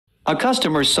A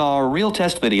customer saw a real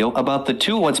test video about the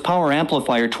 2 watts power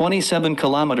amplifier 27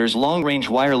 kilometers long-range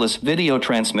wireless video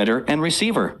transmitter and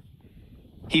receiver.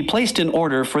 He placed an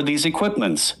order for these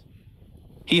equipments.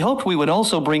 He hoped we would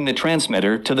also bring the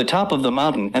transmitter to the top of the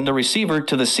mountain and the receiver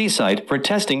to the seaside for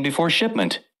testing before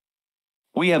shipment.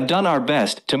 We have done our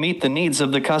best to meet the needs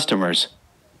of the customers.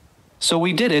 So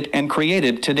we did it and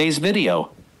created today's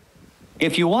video.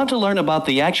 If you want to learn about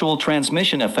the actual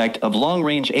transmission effect of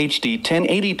long-range HD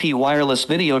 1080p wireless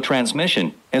video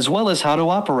transmission, as well as how to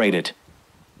operate it,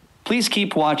 please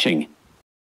keep watching.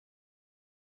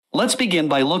 Let's begin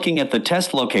by looking at the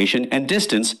test location and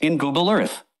distance in Google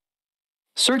Earth.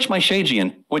 Search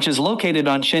Meishajian, which is located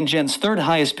on Shenzhen's 3rd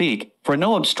highest peak, for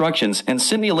no obstructions and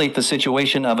simulate the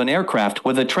situation of an aircraft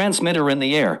with a transmitter in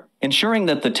the air, ensuring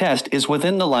that the test is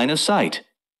within the line of sight.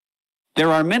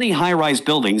 There are many high-rise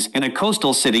buildings in a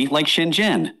coastal city like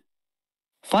Shenzhen.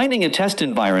 Finding a test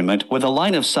environment with a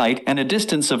line of sight and a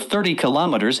distance of 30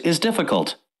 kilometers is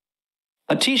difficult.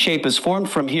 A T-shape is formed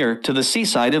from here to the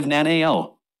seaside of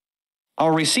Nan'ao.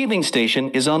 Our receiving station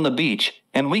is on the beach,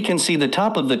 and we can see the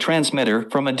top of the transmitter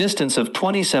from a distance of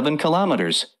 27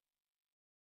 kilometers.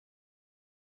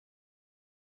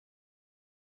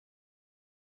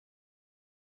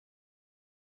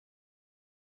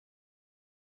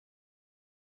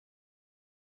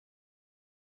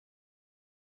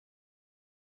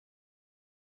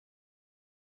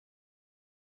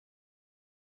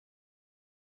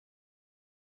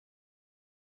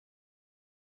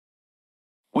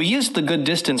 We used the good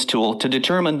distance tool to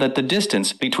determine that the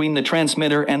distance between the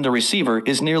transmitter and the receiver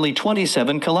is nearly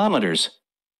 27 kilometers.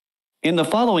 In the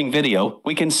following video,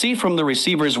 we can see from the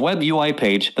receiver's web UI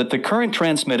page that the current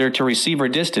transmitter to receiver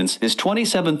distance is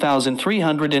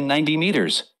 27,390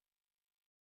 meters.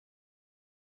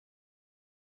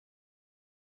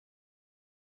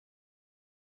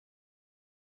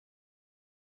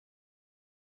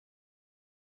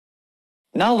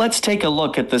 Now let's take a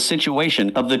look at the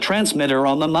situation of the transmitter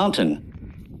on the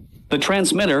mountain. The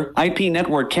transmitter, IP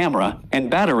network camera, and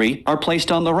battery are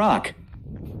placed on the rock.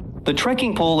 The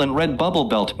trekking pole and red bubble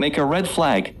belt make a red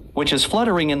flag, which is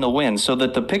fluttering in the wind so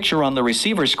that the picture on the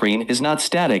receiver screen is not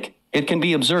static. It can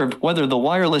be observed whether the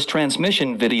wireless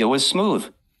transmission video is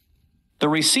smooth. The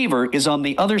receiver is on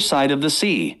the other side of the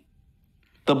sea.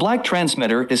 The black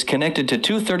transmitter is connected to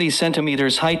 230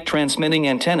 centimeters height transmitting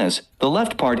antennas. The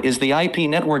left part is the IP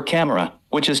network camera,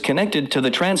 which is connected to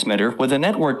the transmitter with a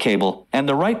network cable, and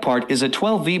the right part is a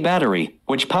 12V battery,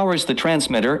 which powers the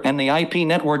transmitter and the IP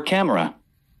network camera.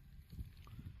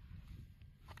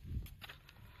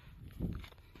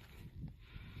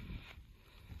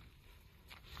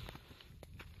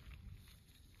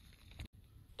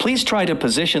 Please try to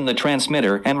position the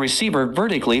transmitter and receiver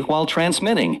vertically while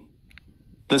transmitting.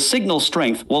 The signal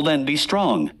strength will then be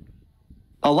strong.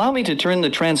 Allow me to turn the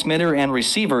transmitter and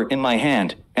receiver in my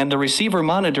hand, and the receiver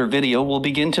monitor video will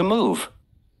begin to move.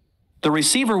 The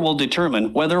receiver will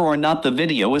determine whether or not the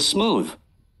video is smooth.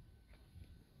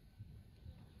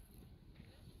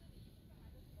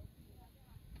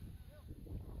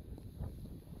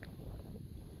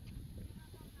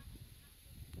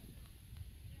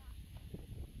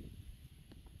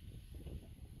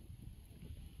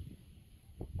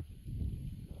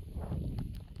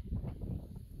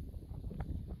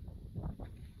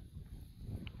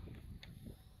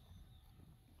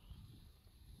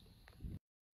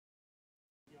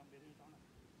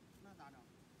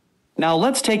 Now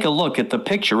let's take a look at the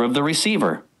picture of the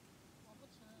receiver.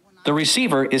 The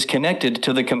receiver is connected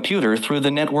to the computer through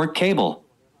the network cable.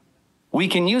 We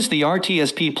can use the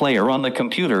RTSP player on the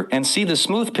computer and see the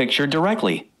smooth picture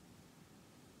directly.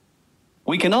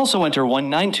 We can also enter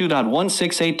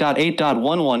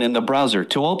 192.168.8.11 in the browser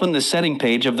to open the setting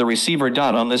page of the receiver.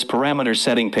 On this parameter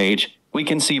setting page, we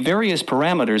can see various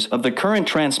parameters of the current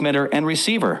transmitter and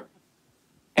receiver.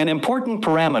 An important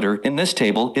parameter in this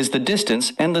table is the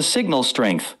distance and the signal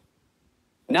strength.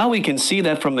 Now we can see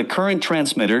that from the current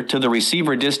transmitter to the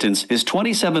receiver distance is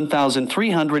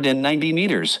 27,390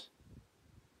 meters.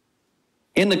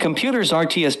 In the computer's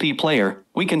RTSP player,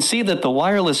 we can see that the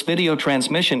wireless video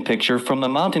transmission picture from the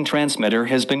mountain transmitter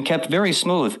has been kept very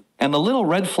smooth, and the little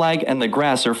red flag and the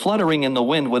grass are fluttering in the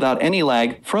wind without any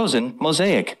lag, frozen,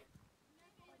 mosaic.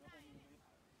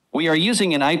 We are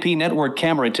using an IP network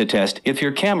camera to test if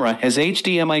your camera has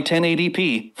HDMI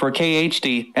 1080p, 4K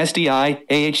HD, SDI,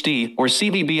 AHD, or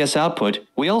CVBS output.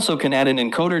 We also can add an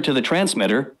encoder to the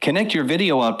transmitter, connect your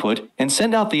video output, and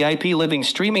send out the IP living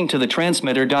streaming to the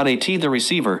transmitter. At the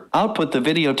receiver, output the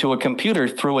video to a computer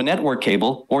through a network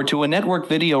cable or to a network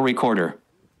video recorder.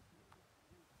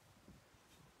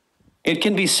 It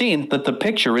can be seen that the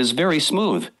picture is very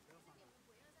smooth.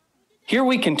 Here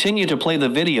we continue to play the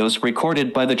videos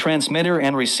recorded by the transmitter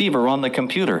and receiver on the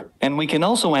computer, and we can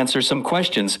also answer some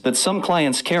questions that some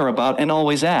clients care about and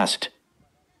always asked.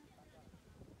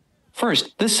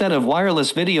 First, this set of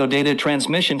wireless video data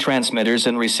transmission transmitters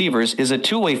and receivers is a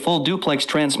two-way full duplex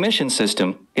transmission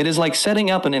system. It is like setting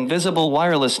up an invisible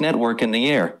wireless network in the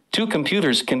air. Two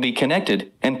computers can be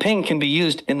connected, and ping can be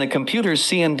used in the computer's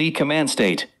CMD command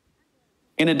state.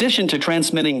 In addition to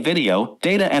transmitting video,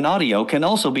 data and audio can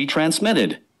also be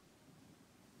transmitted.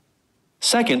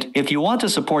 Second, if you want to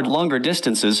support longer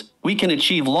distances, we can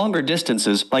achieve longer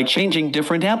distances by changing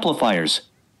different amplifiers.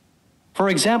 For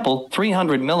example,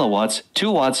 300 milliwatts,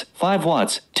 2 watts, 5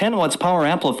 watts, 10 watts power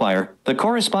amplifier, the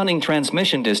corresponding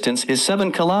transmission distance is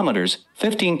 7 kilometers,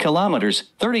 15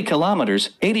 kilometers, 30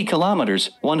 kilometers, 80 kilometers,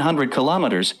 100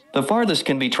 kilometers. The farthest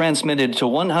can be transmitted to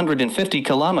 150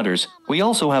 kilometers. We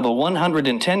also have a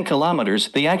 110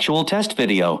 kilometers, the actual test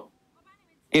video.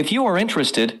 If you are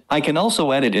interested, I can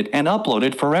also edit it and upload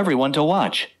it for everyone to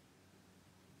watch.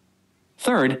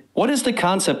 Third, what is the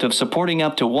concept of supporting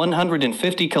up to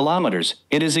 150 kilometers?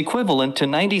 It is equivalent to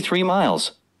 93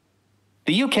 miles.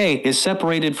 The UK is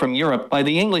separated from Europe by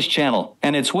the English Channel,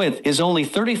 and its width is only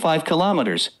 35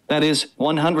 kilometers. That is,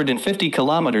 150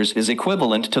 kilometers is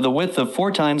equivalent to the width of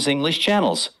 4 times English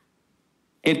channels.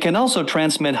 It can also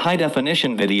transmit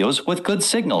high-definition videos with good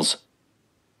signals.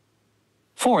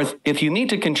 Fourth, if you need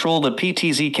to control the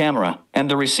PTZ camera, and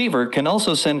the receiver can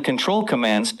also send control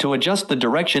commands to adjust the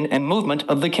direction and movement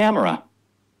of the camera.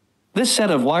 This set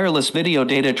of wireless video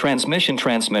data transmission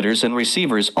transmitters and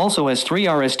receivers also has 3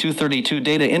 RS-232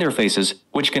 data interfaces,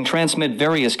 which can transmit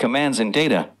various commands and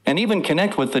data, and even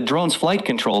connect with the drone's flight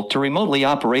control to remotely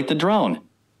operate the drone.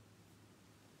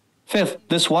 Fifth,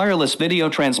 this wireless video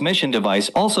transmission device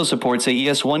also supports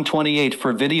AES-128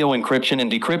 for video encryption and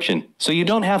decryption, so you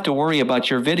don't have to worry about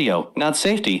your video not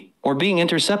safety or being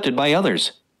intercepted by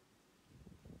others.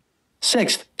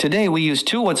 Sixth, today we use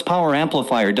 2 watts power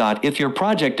amplifier. If your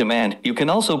project demand, you can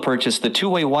also purchase the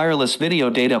two-way wireless video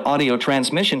data audio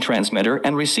transmission transmitter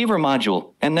and receiver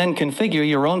module, and then configure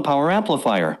your own power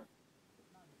amplifier.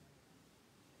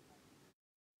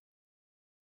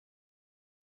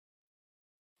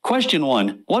 Question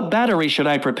 1. What battery should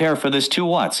I prepare for this 2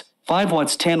 watts, 5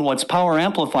 watts, 10 watts power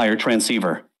amplifier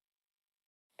transceiver?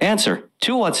 Answer.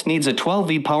 2 watts needs a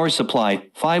 12V power supply,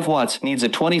 5 watts needs a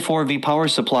 24V power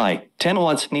supply, 10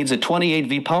 watts needs a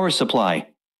 28V power supply.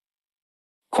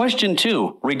 Question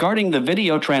 2. Regarding the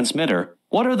video transmitter,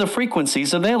 what are the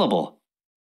frequencies available?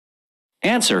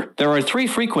 Answer. There are 3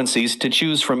 frequencies to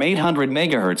choose from: 800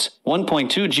 MHz,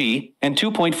 1.2G, and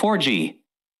 2.4G.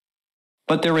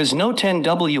 But there is no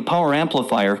 10W power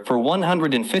amplifier for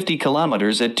 150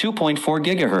 kilometers at 2.4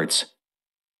 GHz.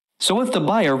 So if the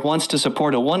buyer wants to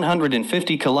support a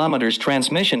 150 kilometers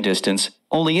transmission distance,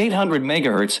 only 800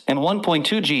 MHz and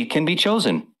 1.2G can be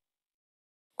chosen.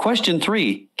 Question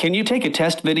 3. Can you take a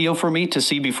test video for me to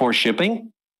see before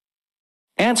shipping?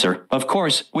 Answer. Of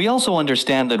course, we also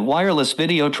understand that wireless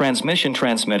video transmission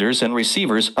transmitters and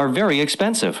receivers are very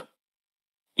expensive.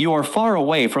 You are far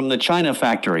away from the China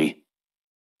factory,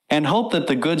 and hope that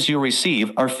the goods you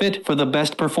receive are fit for the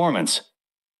best performance.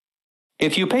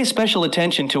 If you pay special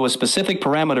attention to a specific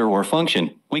parameter or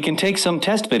function, we can take some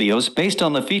test videos based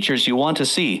on the features you want to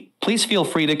see. Please feel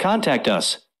free to contact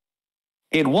us.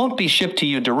 It won't be shipped to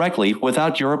you directly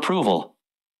without your approval.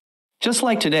 Just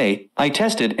like today, I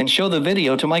tested and show the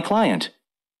video to my client.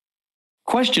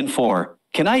 Question 4.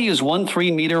 Can I use one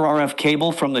 3-meter RF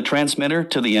cable from the transmitter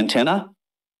to the antenna?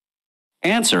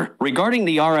 Answer. Regarding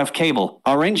the RF cable,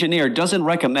 our engineer doesn't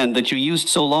recommend that you use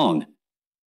so long.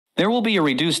 There will be a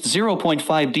reduced 0.5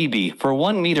 dB for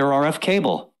 1 meter RF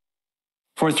cable.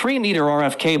 For 3 meter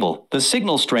RF cable, the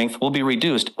signal strength will be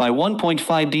reduced by 1.5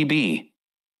 dB.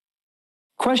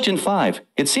 Question 5.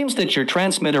 It seems that your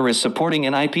transmitter is supporting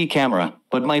an IP camera,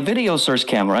 but my video source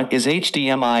camera is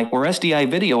HDMI or SDI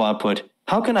video output.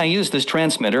 How can I use this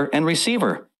transmitter and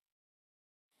receiver?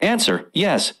 Answer.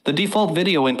 Yes, the default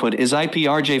video input is IP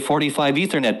RJ45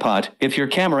 Ethernet pot. If your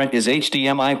camera is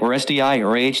HDMI or SDI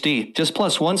or HD, just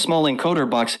plus one small encoder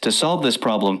box to solve this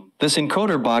problem. This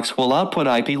encoder box will output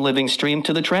IP living stream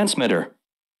to the transmitter.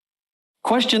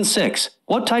 Question 6.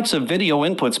 What types of video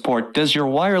inputs port does your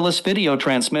wireless video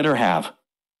transmitter have?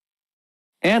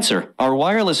 Answer. Our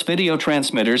wireless video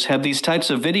transmitters have these types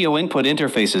of video input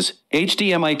interfaces: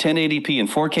 HDMI 1080p and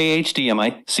 4K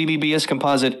HDMI, CBBS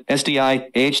composite,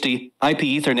 SDI, HD, IP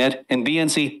Ethernet, and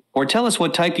BNC. Or tell us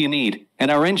what type you need, and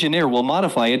our engineer will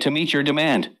modify it to meet your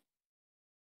demand.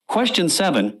 Question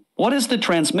 7. What is the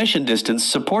transmission distance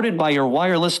supported by your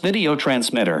wireless video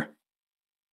transmitter?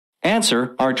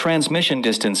 Answer: our transmission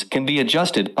distance can be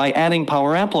adjusted by adding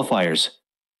power amplifiers.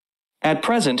 At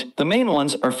present, the main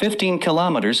ones are 15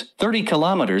 kilometers, 30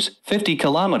 kilometers, 50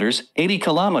 kilometers, 80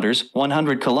 kilometers,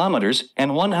 100 kilometers,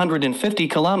 and 150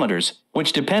 kilometers,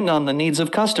 which depend on the needs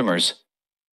of customers.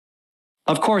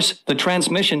 Of course, the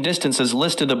transmission distances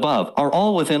listed above are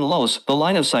all within LOS, the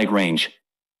line-of-sight range.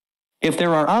 If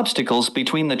there are obstacles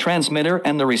between the transmitter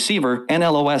and the receiver,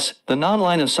 NLOS, the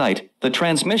non-line of sight, the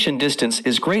transmission distance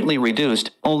is greatly reduced,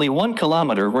 only 1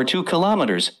 kilometer or 2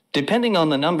 kilometers, depending on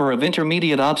the number of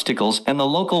intermediate obstacles and the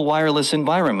local wireless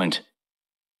environment.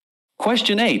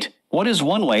 Question 8. What is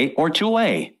one-way or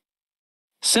two-way?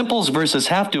 Simples versus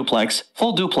half-duplex,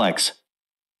 full duplex.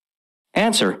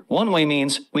 Answer: one-way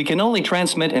means we can only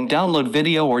transmit and download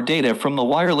video or data from the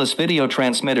wireless video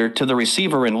transmitter to the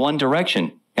receiver in one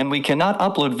direction, and we cannot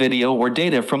upload video or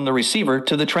data from the receiver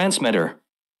to the transmitter.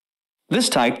 This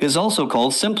type is also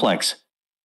called simplex.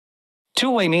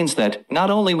 Two-way means that not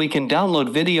only we can download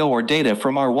video or data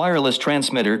from our wireless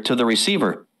transmitter to the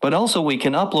receiver, but also we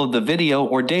can upload the video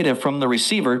or data from the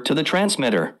receiver to the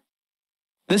transmitter.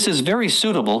 This is very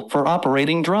suitable for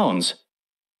operating drones.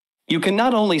 You can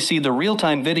not only see the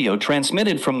real-time video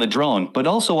transmitted from the drone but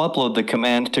also upload the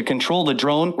command to control the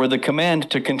drone or the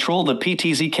command to control the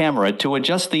PTZ camera to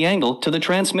adjust the angle to the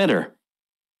transmitter.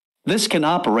 This can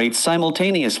operate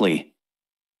simultaneously.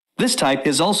 This type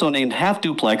is also named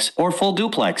half-duplex or full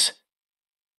duplex.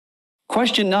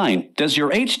 Question 9. Does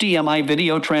your HDMI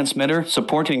video transmitter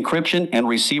support encryption and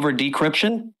receiver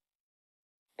decryption?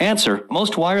 Answer: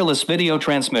 most wireless video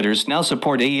transmitters now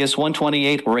support AES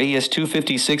 128 or AES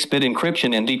 256-bit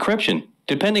encryption and decryption,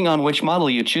 depending on which model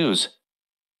you choose.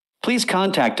 Please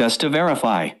contact us to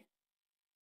verify.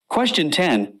 Question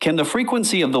 10. Can the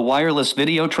frequency of the wireless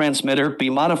video transmitter be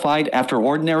modified after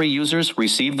ordinary users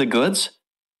receive the goods?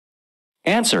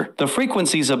 Answer: the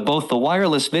frequencies of both the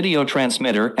wireless video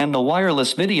transmitter and the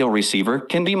wireless video receiver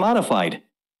can be modified.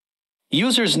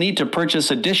 Users need to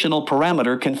purchase additional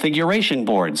parameter configuration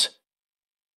boards.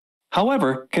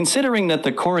 However, considering that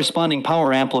the corresponding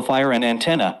power amplifier and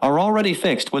antenna are already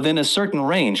fixed within a certain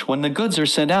range when the goods are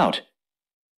sent out,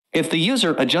 if the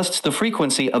user adjusts the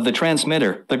frequency of the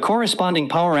transmitter, the corresponding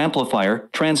power amplifier,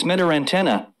 transmitter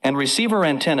antenna, and receiver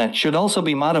antenna should also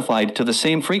be modified to the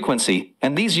same frequency,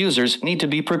 and these users need to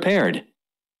be prepared.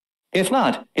 If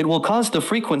not, it will cause the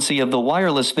frequency of the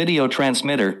wireless video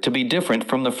transmitter to be different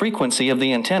from the frequency of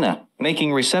the antenna,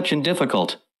 making reception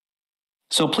difficult.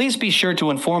 So please be sure to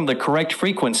inform the correct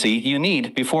frequency you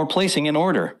need before placing an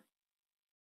order.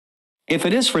 If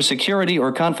it is for security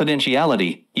or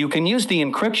confidentiality, you can use the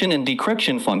encryption and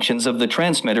decryption functions of the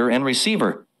transmitter and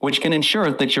receiver, which can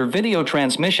ensure that your video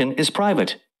transmission is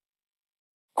private.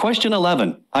 Question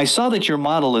 11. I saw that your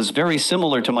model is very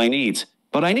similar to my needs,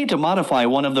 but I need to modify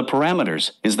one of the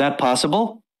parameters. Is that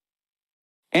possible?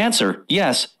 Answer: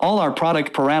 yes, all our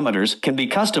product parameters can be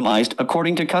customized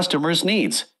according to customers'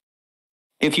 needs.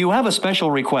 If you have a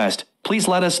special request, please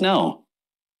let us know.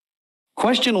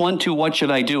 Question 1-2. What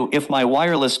should I do if my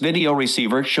wireless video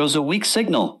receiver shows a weak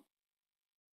signal?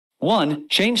 1.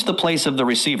 Change the place of the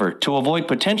receiver to avoid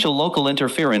potential local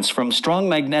interference from strong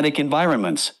magnetic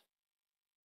environments.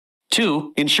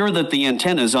 2. Ensure that the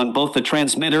antennas on both the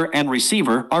transmitter and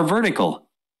receiver are vertical.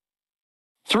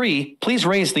 3. Please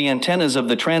raise the antennas of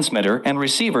the transmitter and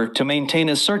receiver to maintain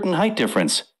a certain height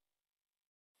difference.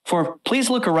 4. Please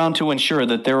look around to ensure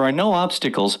that there are no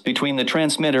obstacles between the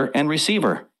transmitter and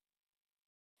receiver.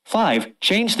 5.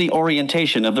 Change the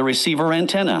orientation of the receiver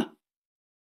antenna.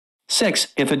 6.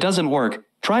 If it doesn't work,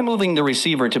 try moving the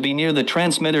receiver to be near the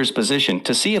transmitter's position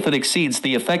to see if it exceeds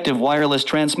the effective wireless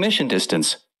transmission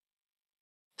distance.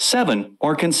 7.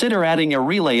 Or consider adding a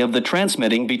relay of the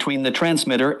transmitting between the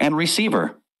transmitter and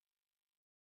receiver.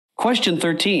 Question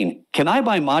 13. Can I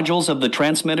buy modules of the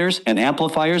transmitters and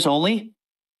amplifiers only?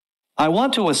 I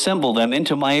want to assemble them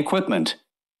into my equipment.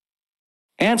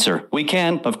 Answer: we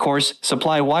can, of course,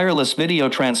 supply wireless video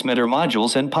transmitter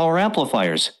modules and power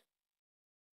amplifiers.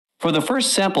 For the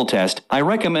first sample test, I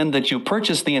recommend that you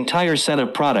purchase the entire set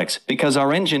of products because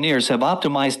our engineers have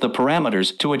optimized the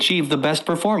parameters to achieve the best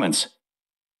performance.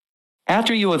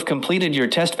 After you have completed your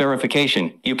test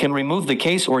verification, you can remove the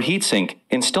case or heatsink,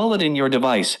 install it in your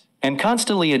device, and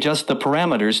constantly adjust the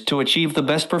parameters to achieve the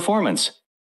best performance.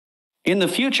 In the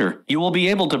future, you will be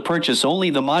able to purchase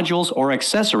only the modules or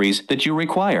accessories that you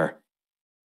require.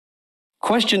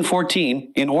 Question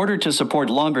 14. In order to support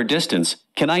longer distance,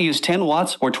 can I use 10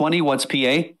 watts or 20 watts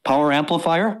PA power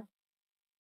amplifier?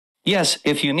 Yes,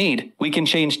 if you need, we can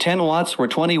change 10 watts or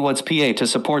 20 watts PA to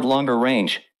support longer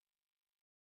range.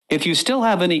 If you still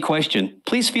have any question,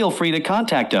 please feel free to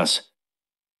contact us.